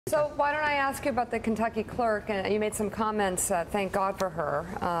So why don't I ask you about the Kentucky clerk? And you made some comments. Thank God for her.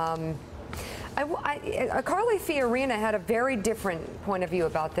 Carly Fiorina had a very different point of view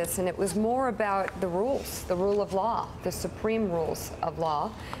about this, and it was more about the rules, the rule of law, the supreme rules of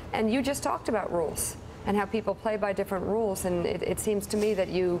law. And you just talked about rules and how people play by different rules, and it seems to me that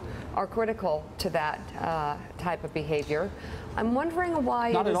you are critical to that type of behavior. I'm wondering why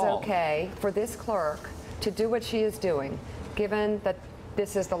it is okay for this clerk to do what she is doing, given that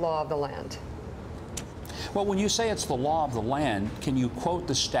this is the law of the land. Well, when you say it's the law of the land, can you quote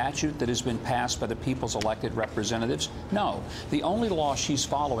the statute that has been passed by the people's elected representatives? No. The only law she's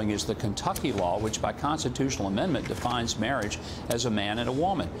following is the Kentucky law, which by constitutional amendment defines marriage as a man and a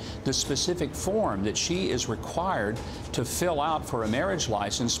woman. The specific form that she is required to fill out for a marriage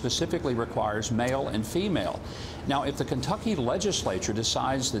license specifically requires male and female. Now, if the Kentucky legislature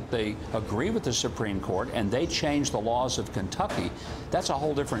decides that they agree with the Supreme Court and they change the laws of Kentucky, that's a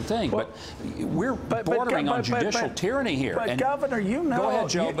whole different thing. Well, but we're bordering on judicial tyranny here. But Governor, you know, go ahead,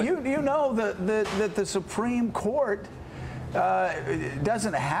 Joe, you know that the Supreme Court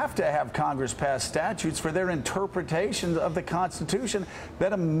doesn't have to have Congress pass statutes for their interpretation of the Constitution.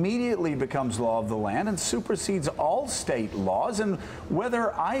 That immediately becomes law of the land and supersedes all state laws. And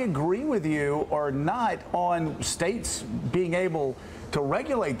whether I agree with you or not on states being able to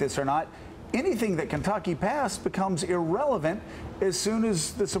regulate this or not, anything that Kentucky passed becomes irrelevant as soon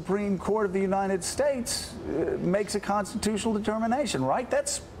as the Supreme Court of the United States makes a constitutional determination, right?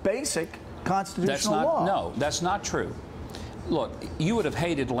 That's basic constitutional law. No, that's not true. Look, you would have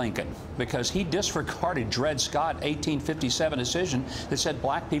hated Lincoln because he disregarded Dred Scott's 1857 decision that said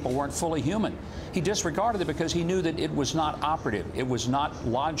black people weren't fully human. He disregarded it because he knew that it was not operative. It was not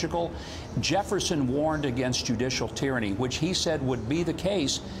logical. Jefferson warned against judicial tyranny, which he said would be the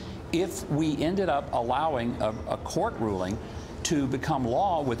case if we ended up allowing a court ruling to become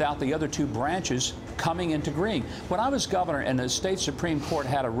law without the other two branches coming into agreeing. When I was governor and the state Supreme Court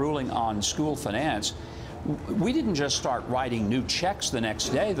had a ruling on school finance, we didn't just start writing new checks the next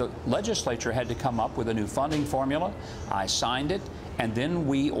day. The legislature had to come up with a new funding formula. I signed it, and then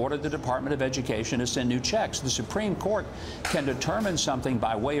we ordered the Department of Education to send new checks. The Supreme Court can determine something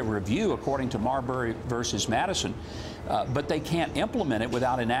by way of review, according to Marbury versus Madison, but they can't implement it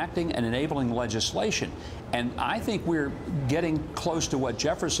without enacting and enabling legislation. And I think we're getting close to what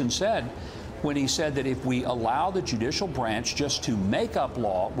Jefferson said when he said that if we allow the judicial branch just to make up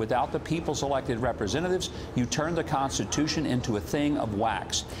law without the people's elected representatives, you turn the Constitution into a thing of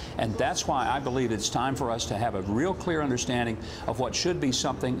wax. And that's why I believe it's time for us to have a real clear understanding of what should be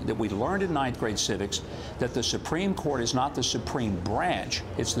something that we learned in ninth grade civics, that the Supreme Court is not the supreme branch,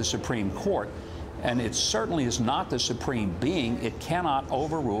 it's the Supreme Court. And it certainly is not the supreme being. It cannot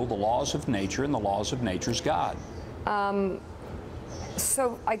overrule the laws of nature, and the laws of nature's God.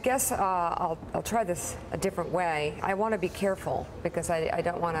 So I guess I'll try this a different way. I want to be careful because I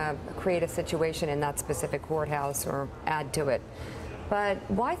don't want to create a situation in that specific courthouse or add to it. But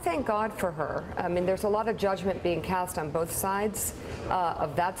why thank God for her? I mean, there's a lot of judgment being cast on both sides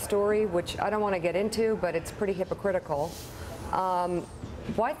of that story, which I don't want to get into, but it's pretty hypocritical.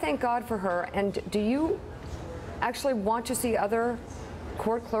 Why thank God for her? And do you actually want to see other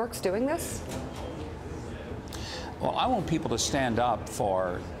court clerks doing this? Well, I want people to stand up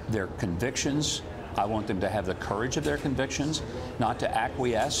for their convictions. I want them to have the courage of their convictions, not to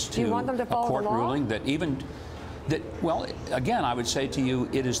acquiesce to a court ruling that well, again, I would say to you,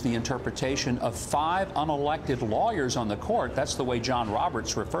 it is the interpretation of 5 unelected lawyers on the court. That's the way John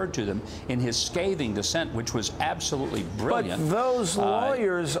Roberts referred to them in his scathing dissent, which was absolutely brilliant. But those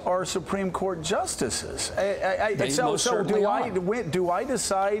lawyers are Supreme Court justices. So do I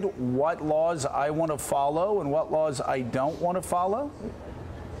decide what laws I want to follow and what laws I don't want to follow?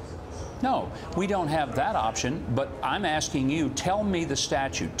 No, we don't have that option, but I'm asking you, tell me the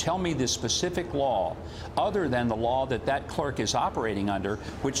statute, tell me the specific law, other than the law that that clerk is operating under,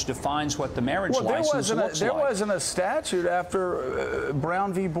 which defines what the marriage license looks like. There wasn't a statute after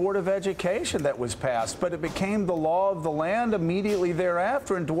Brown v. Board of Education that was passed, but it became the law of the land immediately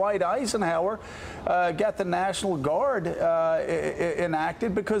thereafter, and Dwight Eisenhower got the National Guard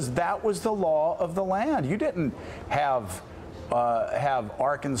enacted because that was the law of the land. You didn't have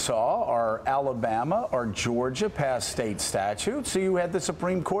Arkansas or Alabama or Georgia pass state statutes. So you had the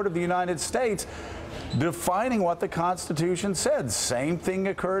Supreme Court of the United States defining what the Constitution said. Same thing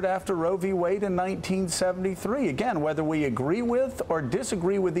occurred after Roe v. Wade in 1973. Again, whether we agree with or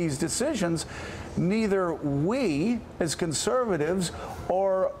disagree with these decisions, neither we as conservatives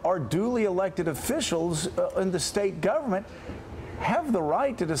or our duly elected officials in the state government have the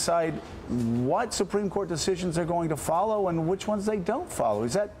right to decide what Supreme Court decisions they're going to follow and which ones they don't follow.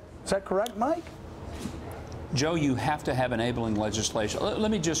 Is that correct, Mike? Joe, you have to have enabling legislation.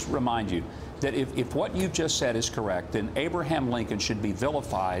 Let me just remind you that if what you've just said is correct, then Abraham Lincoln should be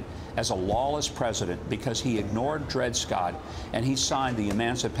vilified as a lawless president because he ignored Dred Scott and he signed the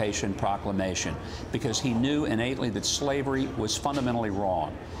Emancipation Proclamation because he knew innately that slavery was fundamentally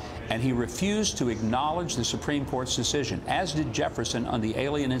wrong. And he refused to acknowledge the Supreme Court's decision, as did Jefferson on the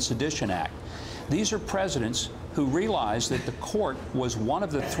Alien and Sedition Act. These are presidents who realized that the court was one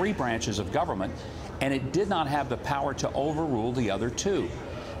of the three branches of government and it did not have the power to overrule the other two.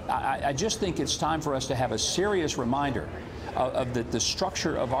 I just think it's time for us to have a serious reminder of that the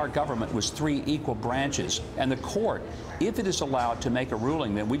structure of our government was three equal branches. And the court, if it is allowed to make a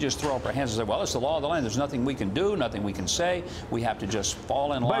ruling, then we just throw up our hands and say, well, it's the law of the land. There's nothing we can do, nothing we can say. We have to just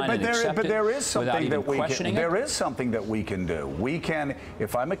fall in line and accept it there is something without even questioning it. There is something that we can do. We can,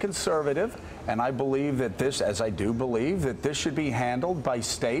 if I'm a conservative, and I believe that this, as I do believe, that this should be handled by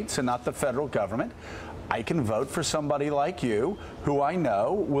states and not the federal government, I can vote for somebody like you who I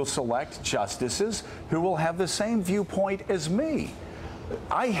know will select justices who will have the same viewpoint as me.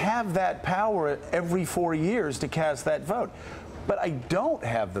 I have that power every 4 years to cast that vote. But I don't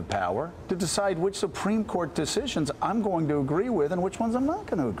have the power to decide which Supreme Court decisions I'm going to agree with and which ones I'm not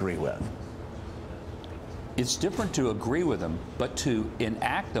going to agree with. It's different to agree with them, but to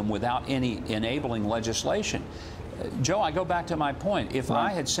enact them without any enabling legislation. Joe, I go back to my point. If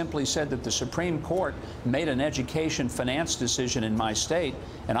I had simply said that the Supreme Court made an education finance decision in my state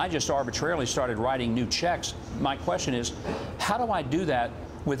and I just arbitrarily started writing new checks, my question is, how do I do that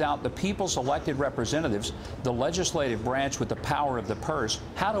without the people's elected representatives, the legislative branch with the power of the purse?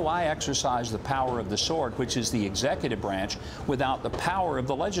 How do I exercise the power of the sword, which is the executive branch, without the power of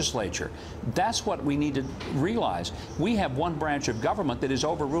the legislature? That's what we need to realize. We have one branch of government that is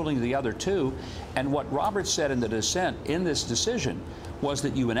overruling the other two, and what Roberts said in the dissent in this decision was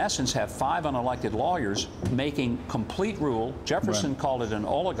that you, in essence, have 5 unelected lawyers making complete rule. Jefferson called it an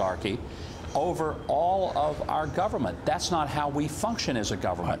oligarchy over all of our government. That's not how we function as a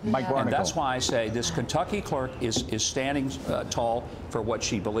government. And that's why I say this Kentucky clerk is standing tall for what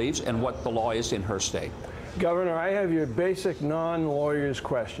she believes and what the law is in her state. Governor, I have your basic non-lawyer's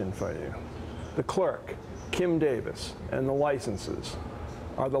question for you. The clerk, Kim Davis, and the licenses.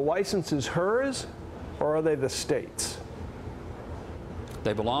 Are the licenses hers or are they the state's?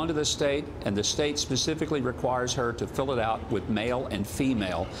 They belong to the state, and the state specifically requires her to fill it out with male and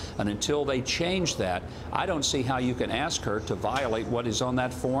female. And until they change that, I don't see how you can ask her to violate what is on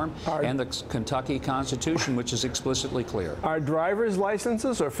that form and the Kentucky Constitution, which is explicitly clear. Are driver's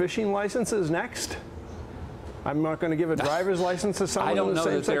licenses or fishing licenses next? I'm not going to give a driver's license to someone in the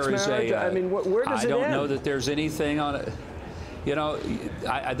same-sex marriage. I mean, where does it end? I don't know that there's anything on it. You know,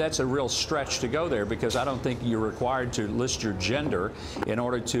 that's a real stretch to go there because I don't think you're required to list your gender in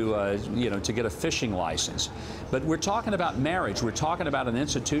order to, you know, to get a fishing license. But we're talking about marriage. We're talking about an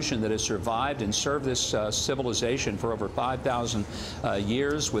institution that has survived and served this civilization for over 5,000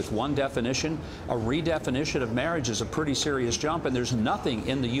 years with one definition. A redefinition of marriage is a pretty serious jump, and there's nothing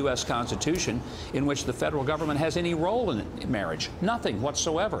in the U.S. Constitution in which the federal government has any role in marriage. Nothing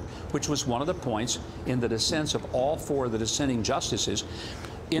whatsoever, which was one of the points in the dissents of all 4 of the dissenting justices.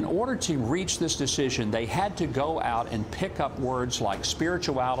 In order to reach this decision, they had to go out and pick up words like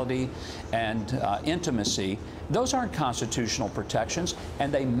spirituality and intimacy. Those aren't constitutional protections,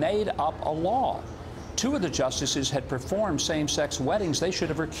 and they made up a law. 2 of the justices had performed same-sex weddings. They should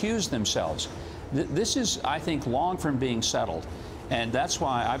have recused themselves. This is, I think, long from being settled, and that's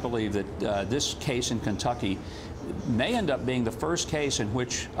why I believe that this case in Kentucky may end up being the first case in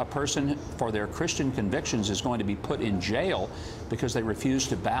which a person for their Christian convictions is going to be put in jail because they refuse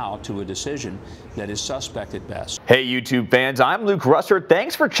to bow to a decision that is suspect at best. Hey YouTube fans, I'm Luke Russer.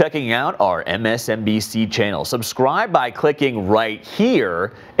 Thanks for checking out our MSNBC channel. Subscribe by clicking right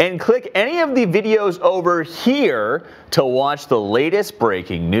here and click any of the videos over here to watch the latest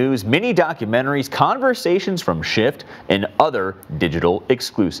breaking news, mini documentaries, conversations from Shift, and other digital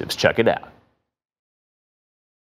exclusives. Check it out.